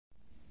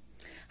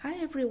Hi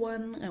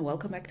everyone and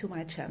welcome back to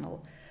my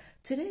channel.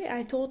 Today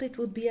I thought it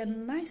would be a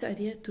nice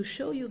idea to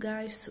show you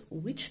guys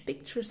which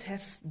pictures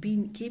have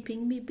been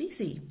keeping me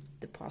busy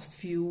the past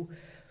few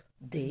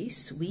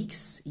days,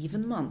 weeks,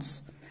 even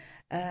months.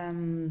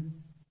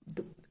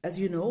 As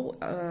you know,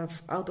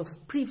 out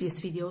of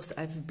previous videos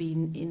I've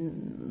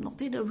been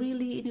not in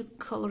a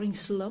coloring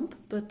slump,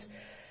 but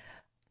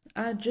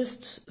I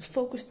just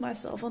focused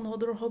myself on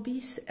other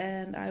hobbies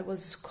and I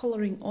was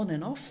coloring on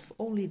and off,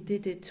 only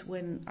did it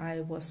when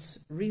I was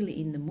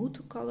really in the mood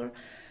to color.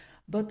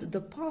 But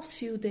the past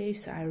few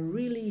days I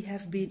really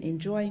have been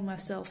enjoying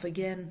myself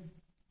again,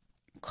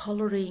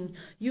 coloring,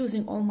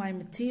 using all my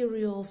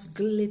materials,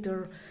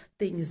 glitter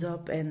things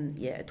up, and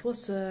yeah, it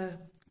was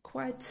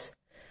quite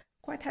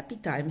happy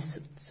times.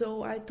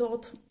 So I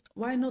thought,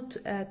 why not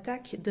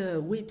tag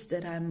the WIPs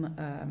that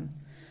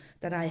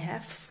I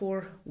have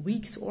for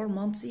weeks or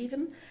months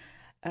even.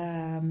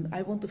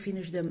 I want to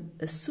finish them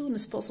as soon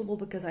as possible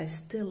because I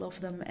still love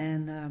them,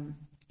 and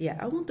yeah,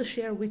 I want to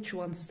share which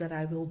ones that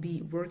I will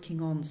be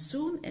working on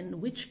soon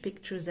and which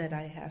pictures that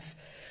I have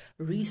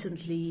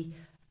recently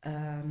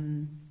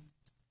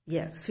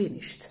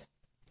finished.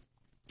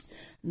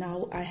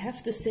 Now I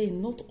have to say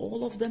not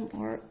all of them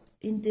are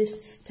in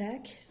this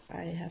tag.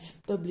 I have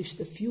published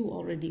a few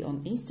already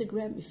on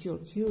Instagram. If you're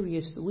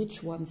curious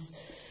which ones,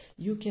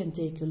 you can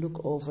take a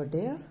look over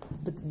there.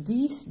 But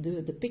these,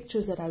 the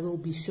pictures that I will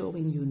be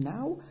showing you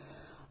now,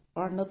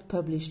 are not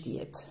published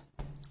yet.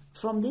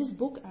 From this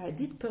book I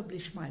did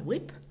publish my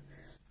WIP,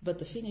 but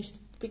the finished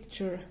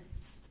picture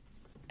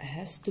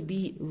has to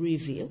be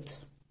revealed.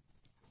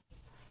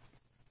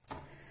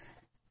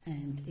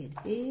 And it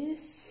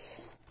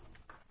is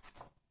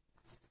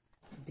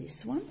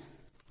this one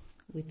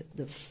with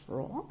the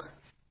frog.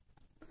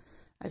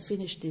 I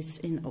finished this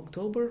in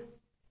October,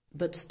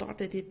 but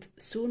started it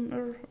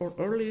sooner or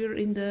earlier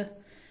in the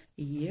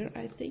year,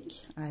 I think.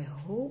 I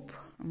hope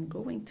I'm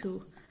going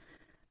to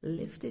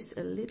lift this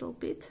a little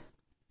bit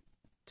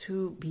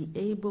to be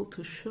able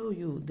to show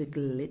you the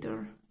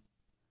glitter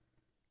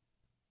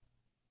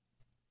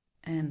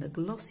and the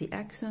glossy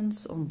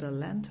accents on the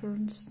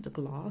lanterns, the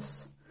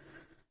glass.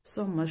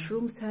 Some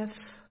mushrooms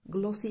have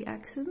glossy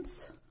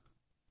accents.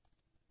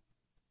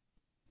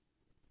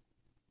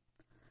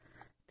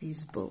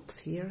 These bulbs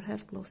here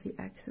have glossy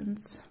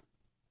accents.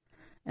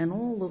 And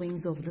all the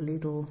wings of the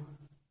little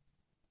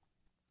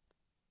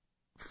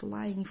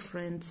flying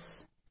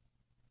friends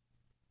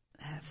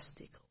have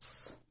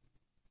stickles.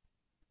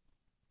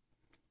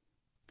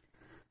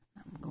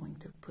 I'm going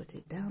to put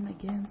it down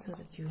again so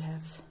that you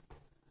have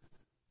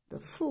the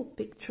full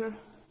picture.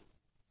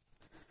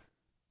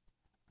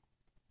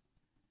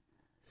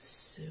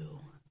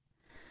 So,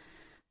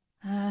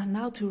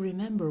 now to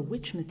remember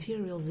which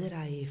materials that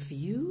I have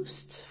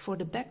used. For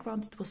the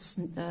background it was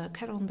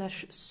Caran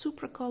d'Ache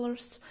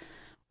Supracolors.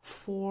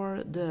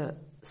 For the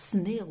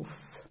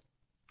snails,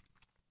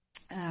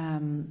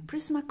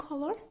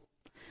 Prismacolor,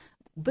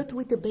 but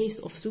with the base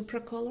of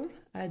Supracolor.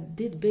 I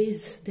did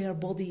base their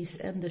bodies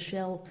and the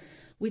shell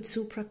with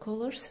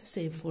Supracolors,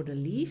 same for the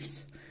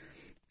leaves.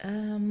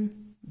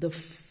 The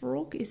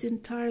frog is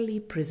entirely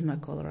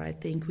Prismacolor, I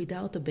think,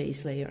 without a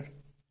base layer.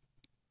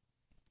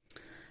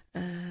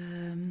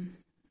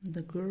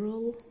 The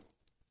girl,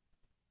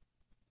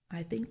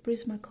 I think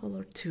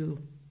Prismacolor too.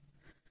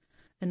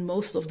 And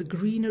most of the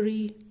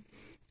greenery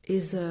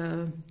is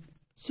a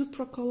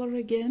Supracolor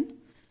again,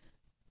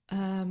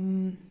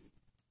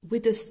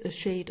 with a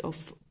shade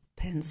of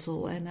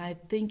pencil, and I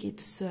think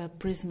it's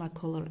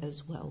Prismacolor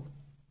as well.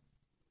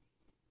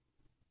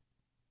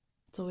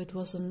 So it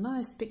was a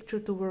nice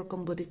picture to work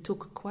on, but it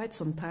took quite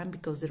some time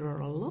because there are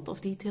a lot of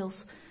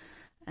details.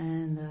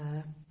 And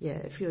yeah,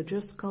 if you're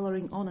just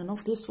coloring on and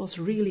off, this was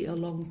really a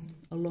long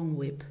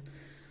WIP.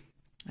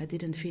 I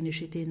didn't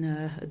finish it in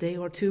a day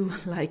or two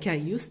like I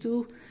used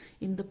to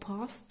in the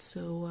past,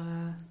 so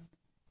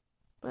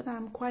but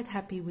I'm quite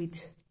happy with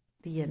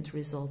the end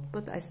result,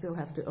 but I still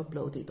have to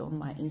upload it on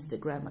my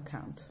Instagram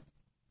account.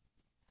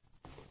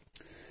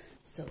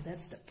 So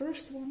that's the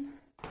first one.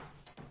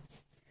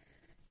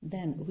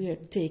 Then we are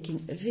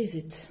taking a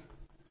visit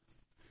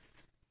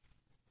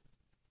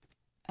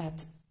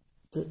at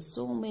the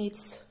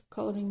Soulmates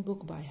coloring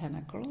book by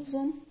Hannah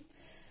Carlson.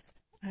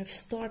 I've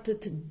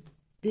started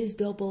this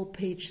double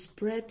page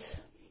spread,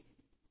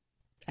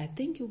 I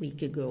think a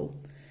week ago.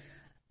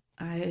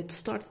 I had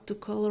started to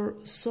color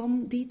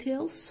some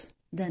details,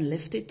 then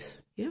left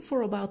it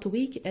for about a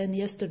week, and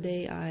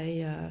yesterday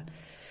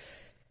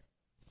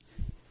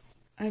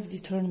I've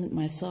determined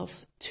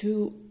myself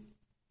to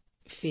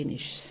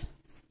finish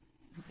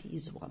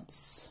these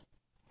ones.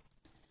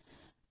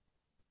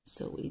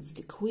 So it's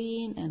the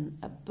queen and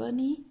a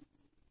bunny.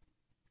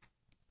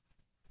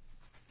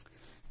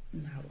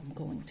 Now I'm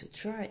going to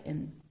try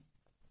and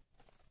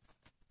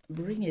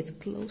bring it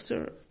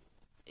closer.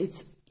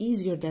 It's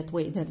easier that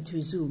way than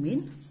to zoom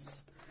in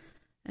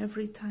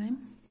every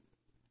time.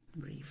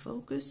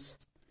 Refocus.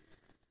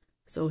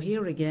 So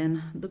here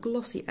again, the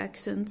glossy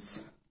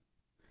accents.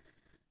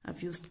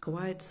 I've used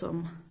quite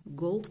some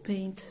gold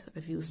paint.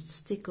 I've used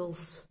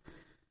stickles.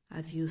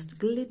 I've used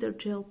glitter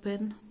gel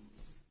pen,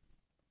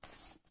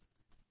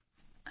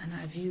 and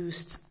I've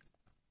used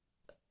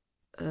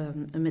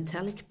a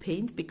metallic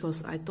paint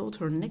because I thought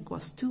her neck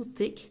was too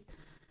thick.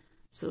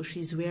 So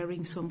she's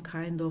wearing some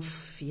kind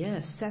of,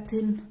 yeah,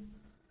 satin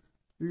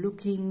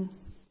looking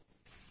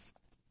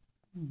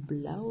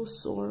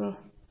blouse or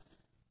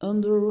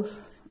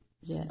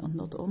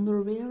not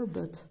underwear,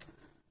 but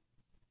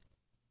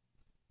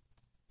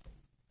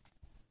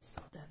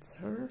so that's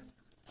her.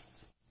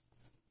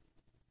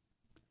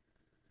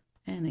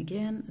 And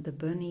again, the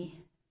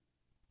bunny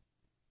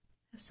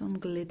has some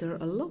glitter,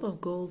 a lot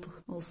of gold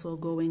also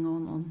going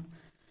on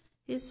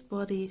his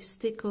body,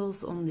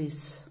 stickles on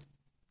this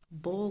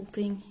ball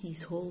thing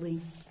he's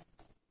holding.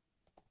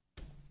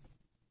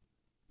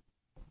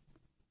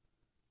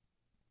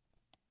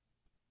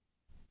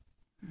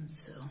 And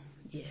so,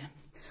 yeah.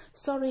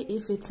 Sorry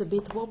if it's a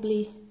bit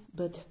wobbly,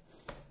 but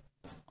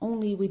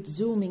only with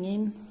zooming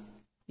in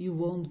you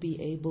won't be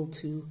able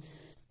to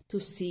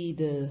see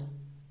the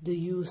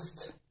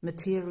used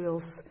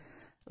materials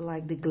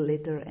like the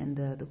glitter and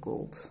the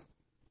gold.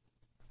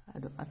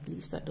 At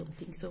least I don't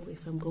think so.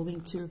 If I'm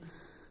going to,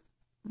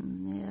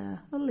 yeah,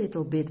 a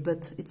little bit,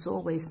 but it's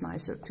always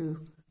nicer to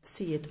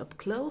see it up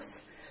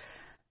close.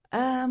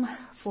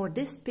 For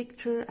this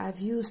picture I've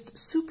used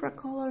Supra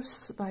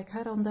colors by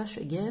Caran d'Ache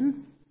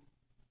again.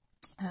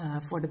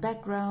 For the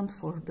background,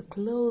 for the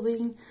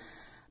clothing,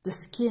 the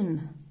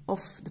skin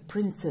of the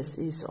princess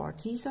is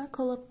Arteza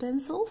colored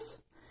pencils.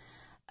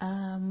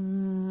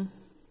 The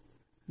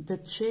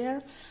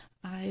chair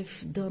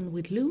I've done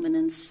with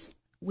luminance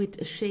with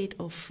a shade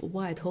of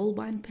white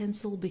Holbein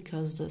pencil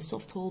because the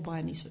soft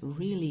Holbein is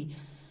really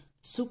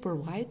super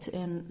white,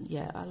 and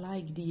yeah, I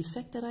like the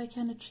effect that I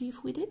can achieve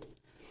with it.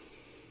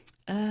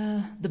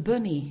 The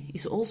bunny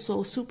is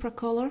also Supra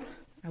color.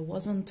 I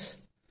wasn't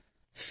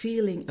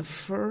feeling a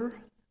fur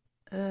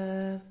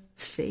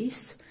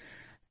face,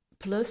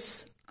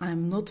 plus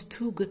I'm not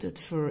too good at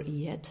fur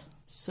yet,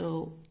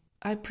 so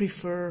I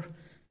prefer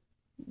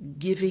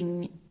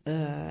giving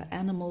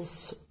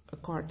animals a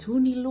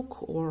cartoony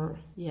look, or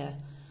yeah,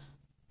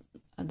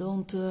 I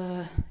don't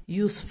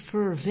use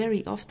fur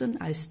very often.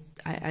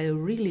 I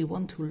really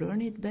want to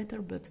learn it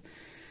better, but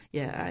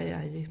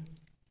yeah,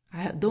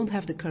 I don't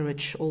have the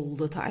courage all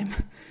the time.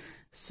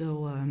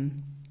 So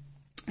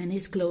and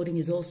his clothing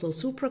is also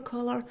Supra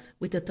color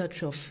with a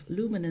touch of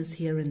luminance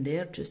here and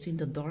there, just in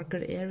the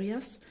darker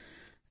areas.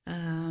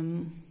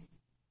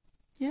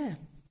 Yeah,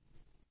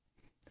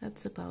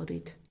 that's about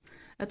it.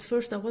 At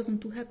first I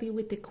wasn't too happy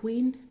with the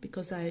queen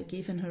because I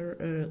given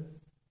her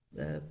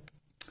a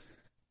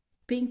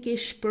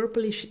pinkish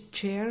purplish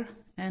chair,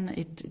 and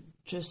it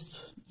just,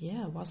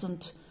 yeah,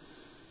 wasn't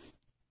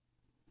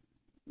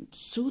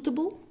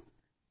suitable.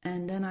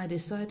 And then I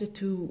decided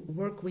to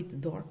work with the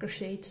darker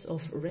shades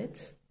of red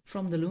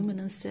from the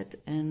luminance set,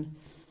 and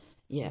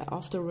yeah,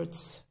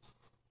 afterwards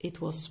it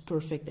was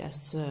perfect,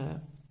 as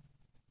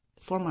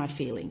for my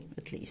feeling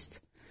at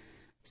least.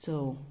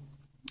 So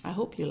I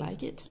hope you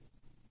like it.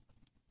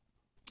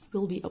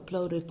 Will be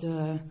uploaded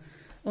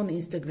on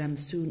Instagram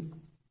soon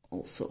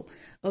also.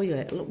 Oh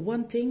yeah,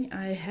 one thing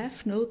I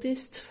have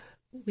noticed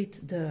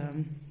with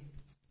the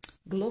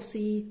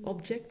glossy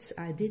objects,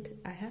 I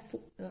have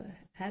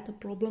had a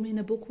problem in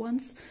a book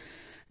once,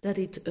 that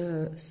it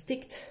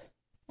sticked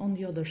on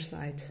the other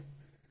side.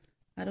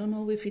 I don't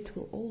know if it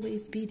will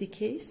always be the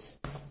case.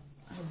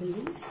 I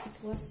believe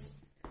it was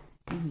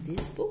in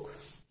this book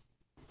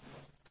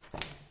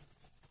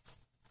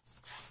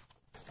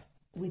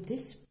with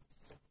this.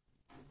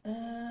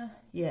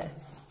 Yeah,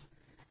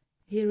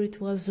 here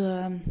it was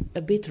a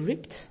bit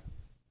ripped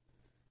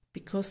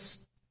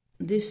because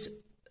this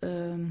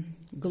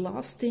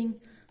glass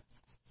thing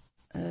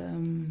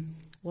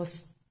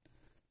was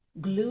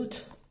glued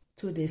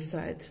to this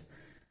side.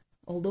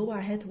 Although I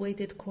had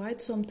waited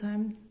quite some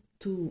time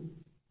to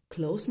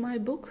close my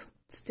book,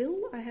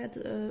 still I had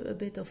a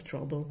bit of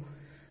trouble.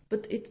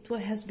 But it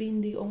has been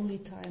the only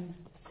time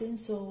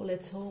since, so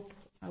let's hope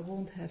I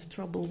won't have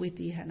trouble with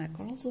the Hannah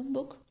Carlson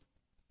book.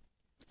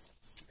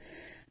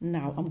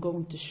 Now I'm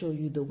going to show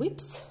you the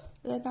whips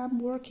that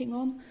I'm working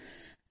on,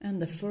 and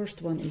the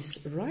first one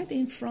is right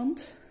in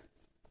front.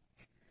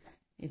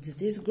 It's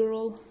this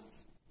girl,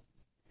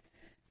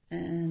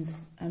 and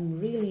I'm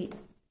really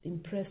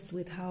impressed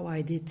with how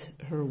I did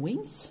her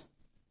wings.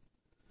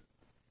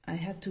 I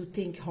had to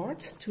think hard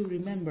to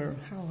remember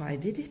how I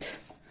did it,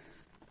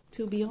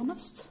 to be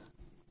honest.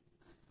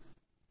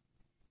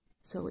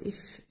 So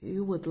if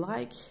you would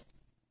like,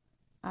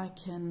 I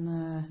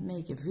can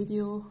make a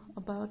video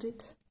about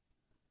it,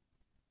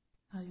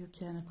 how you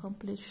can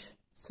accomplish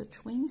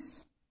such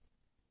wings.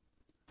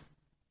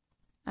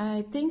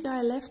 I think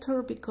I left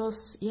her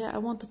because, yeah, I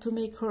wanted to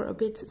make her a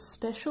bit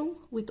special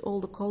with all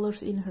the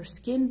colors in her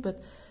skin,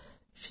 but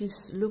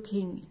she's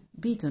looking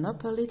beaten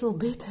up a little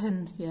bit,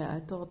 and yeah, I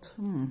thought,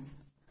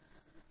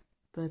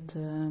 But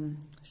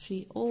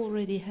she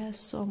already has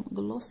some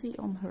glossy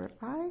on her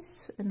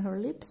eyes and her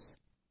lips.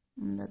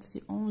 And that's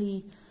the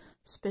only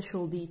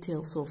special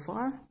detail so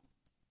far.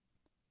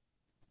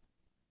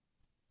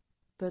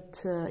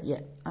 But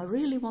yeah, I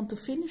really want to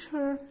finish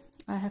her.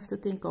 I have to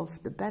think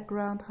of the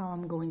background, how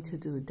I'm going to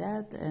do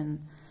that,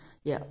 and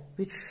yeah,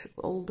 which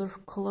older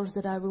colors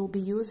that I will be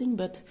using,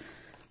 but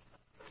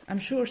I'm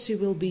sure she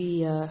will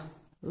be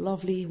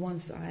lovely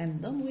once I am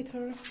done with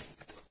her.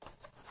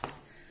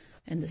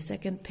 And the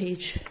second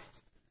page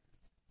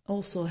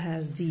also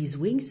has these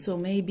wings, so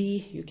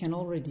maybe you can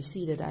already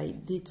see that I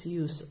did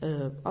use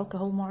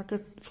alcohol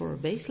marker for a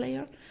base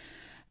layer.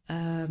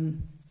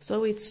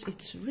 So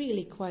it's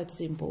really quite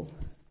simple.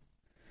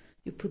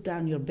 You put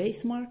down your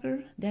base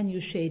marker, then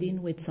you shade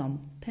in with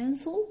some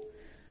pencil,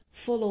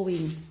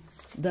 following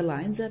the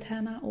lines that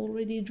Hannah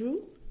already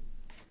drew,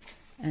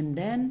 and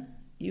then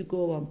you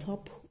go on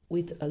top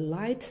with a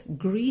light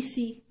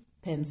greasy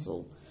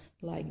pencil,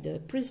 like the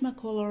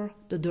Prismacolor,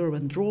 the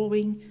Derwent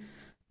Drawing,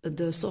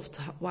 the soft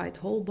white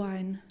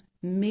Holbein,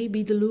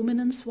 maybe the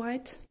Luminance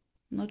white.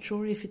 Not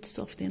sure if it's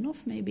soft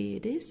enough, maybe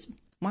it is.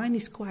 Mine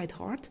is quite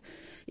hard.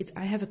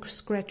 I have a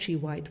scratchy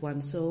white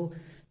one, so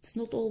it's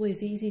not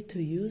always easy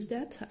to use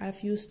that.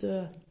 I've used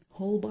the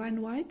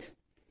Holbein white,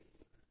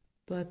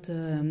 but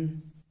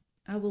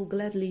I will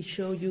gladly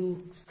show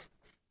you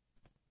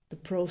the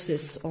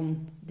process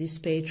on this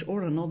page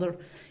or another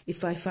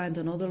if I find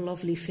another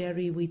lovely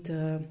fairy with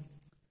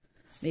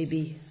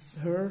maybe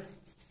her.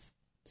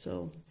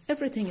 So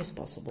everything is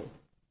possible.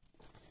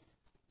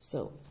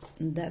 So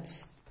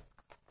that's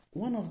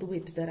one of the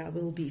whips that I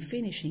will be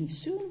finishing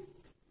soon.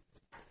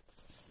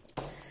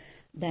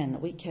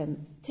 Then we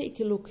can take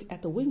a look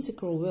at the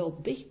Whimsical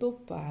World Big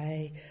Book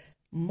by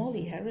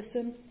Molly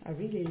Harrison. I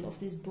really love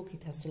this book.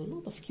 It has a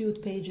lot of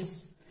cute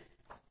pages,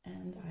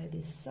 and I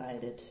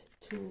decided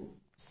to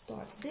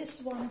start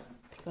this one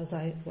because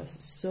I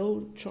was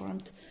so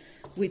charmed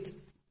with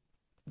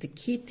the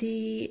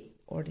kitty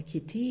or the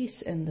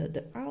kitties and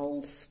the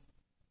owls.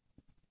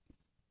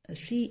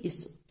 She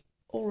is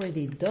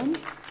already done,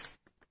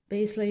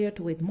 base layered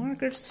with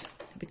markers,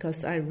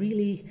 because I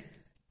really,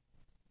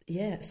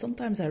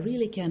 sometimes I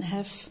really can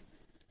have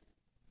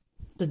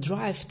the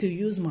drive to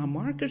use my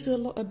markers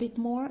a bit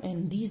more,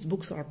 and these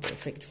books are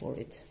perfect for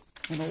it.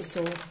 And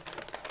also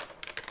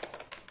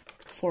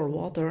for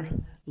water,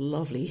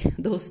 lovely.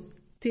 Those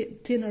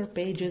thinner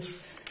pages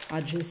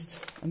are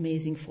just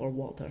amazing for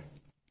water.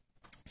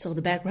 So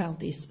the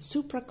background is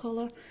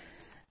Supracolor,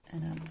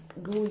 and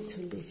I'm going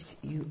to lift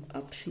you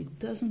up. She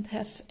doesn't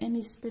have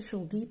any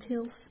special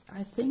details,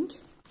 I think.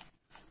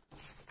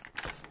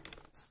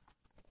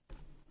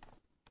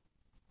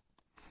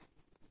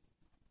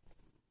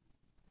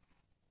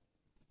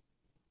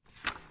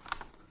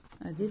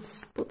 I did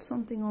put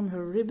something on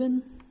her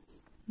ribbon,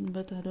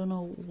 but I don't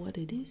know what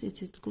it is.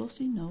 Is it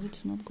glossy? No,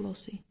 it's not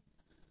glossy.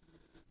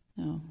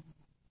 No,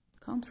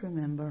 can't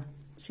remember.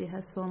 She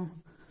has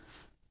some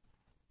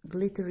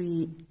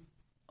glittery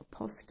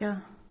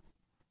Posca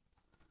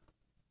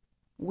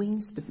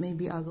wings, but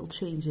maybe I will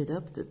change it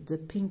up. The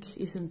pink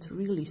isn't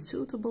really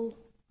suitable,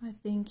 I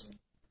think.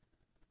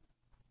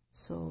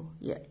 So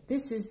yeah,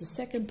 this is the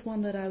second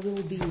one that I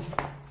will be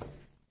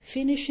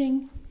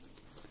finishing.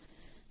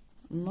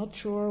 I'm not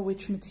sure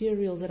which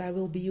materials that I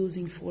will be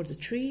using for the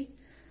tree.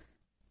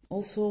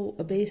 Also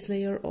a base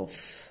layer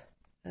of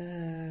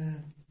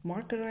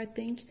marker, I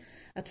think.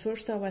 At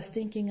first I was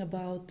thinking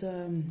about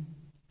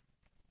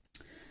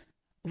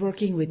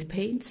working with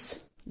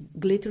paints,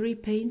 glittery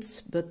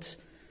paints, but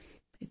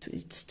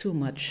it's too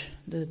much.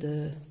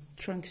 The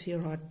trunks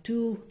here are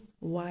too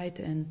wide,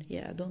 and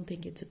yeah, I don't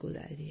think it's a good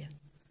idea.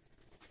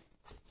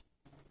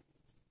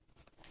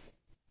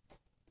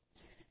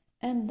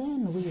 And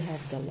then we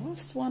have the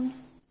last one.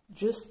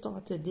 Just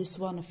started this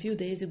one a few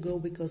days ago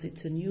because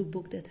it's a new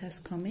book that has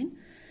come in.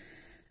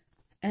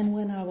 And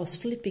when I was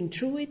flipping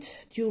through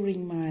it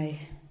during my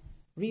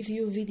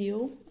review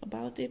video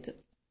about it,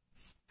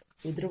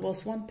 there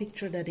was one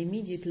picture that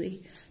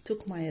immediately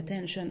took my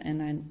attention,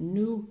 and I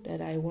knew that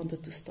I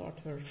wanted to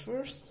start her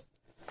first.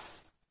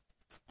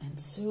 And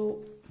so,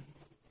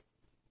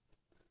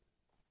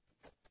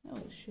 oh,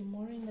 is she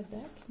more in the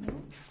back?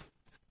 No?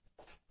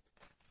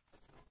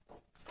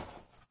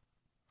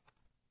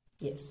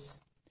 Yes,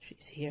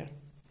 she's here.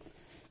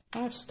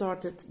 I've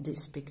started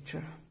this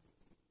picture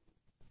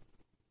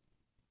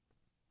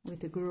with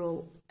the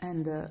girl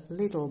and the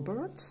little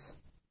birds.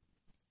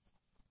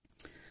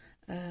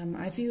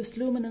 I've used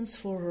Luminance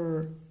for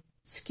her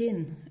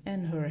skin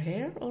and her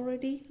hair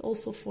already,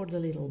 also for the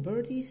little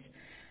birdies,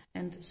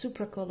 and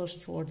Supracolors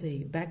for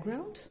the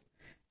background,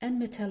 and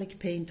metallic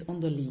paint on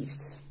the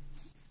leaves.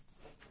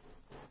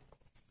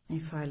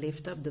 If I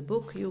lift up the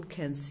book, you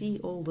can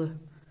see all the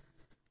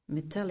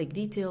metallic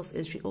details,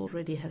 as she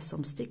already has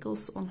some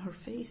stickles on her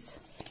face.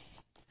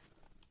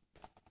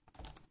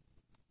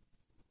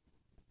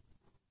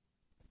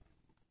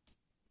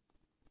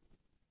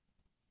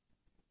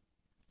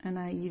 And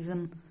I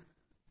even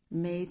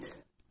made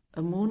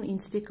a moon in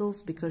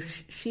stickles because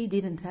she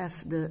didn't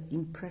have the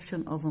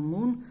impression of a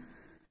moon,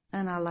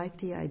 and I like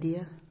the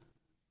idea.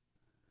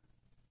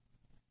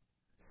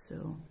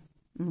 So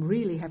I'm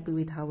really happy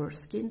with how her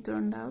skin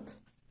turned out.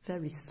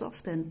 Very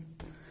soft and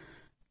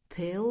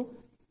pale.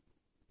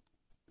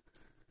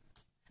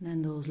 And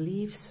then those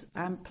leaves.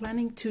 I'm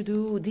planning to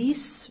do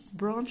these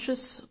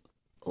branches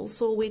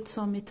also with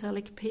some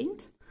metallic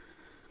paint.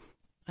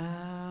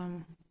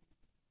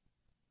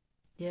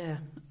 Yeah,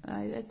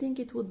 I think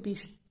it would be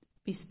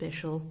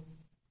special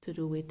to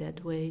do it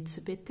that way. It's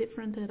a bit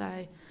different that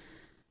I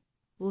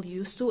will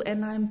used to,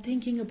 and I'm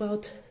thinking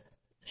about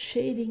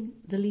shading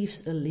the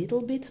leaves a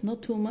little bit,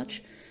 not too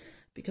much,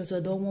 because I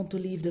don't want to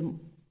leave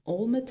them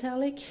all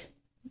metallic.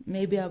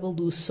 Maybe I will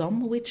do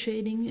some with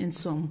shading and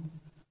some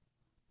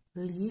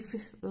leave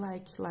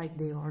like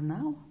they are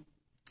now.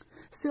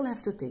 Still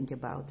have to think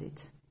about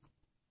it.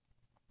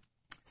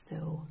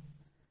 So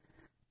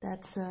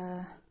that's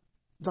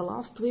the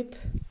last whip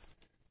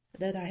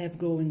that I have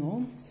going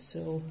on,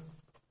 so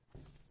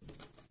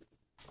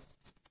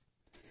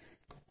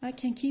I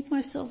can keep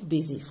myself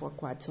busy for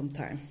quite some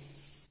time.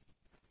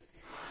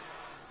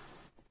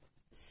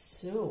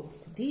 So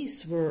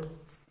these were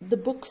the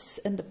books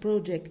and the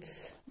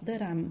projects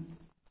that I'm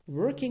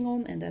working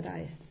on and that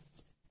I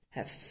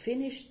have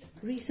finished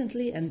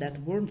recently and that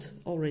weren't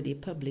already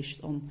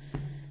published on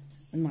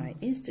my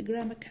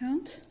Instagram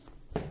account.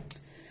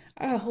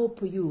 I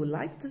hope you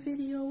liked the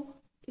video.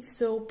 If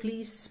so,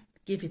 please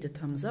give it a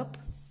thumbs up.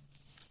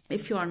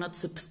 If you are not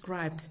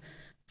subscribed,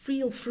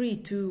 feel free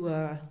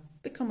to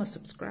become a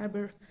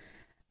subscriber.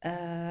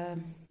 I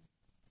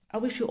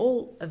wish you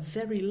all a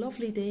very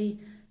lovely day.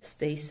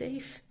 Stay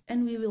safe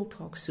and we will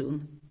talk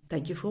soon.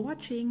 Thank you for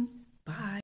watching. Bye.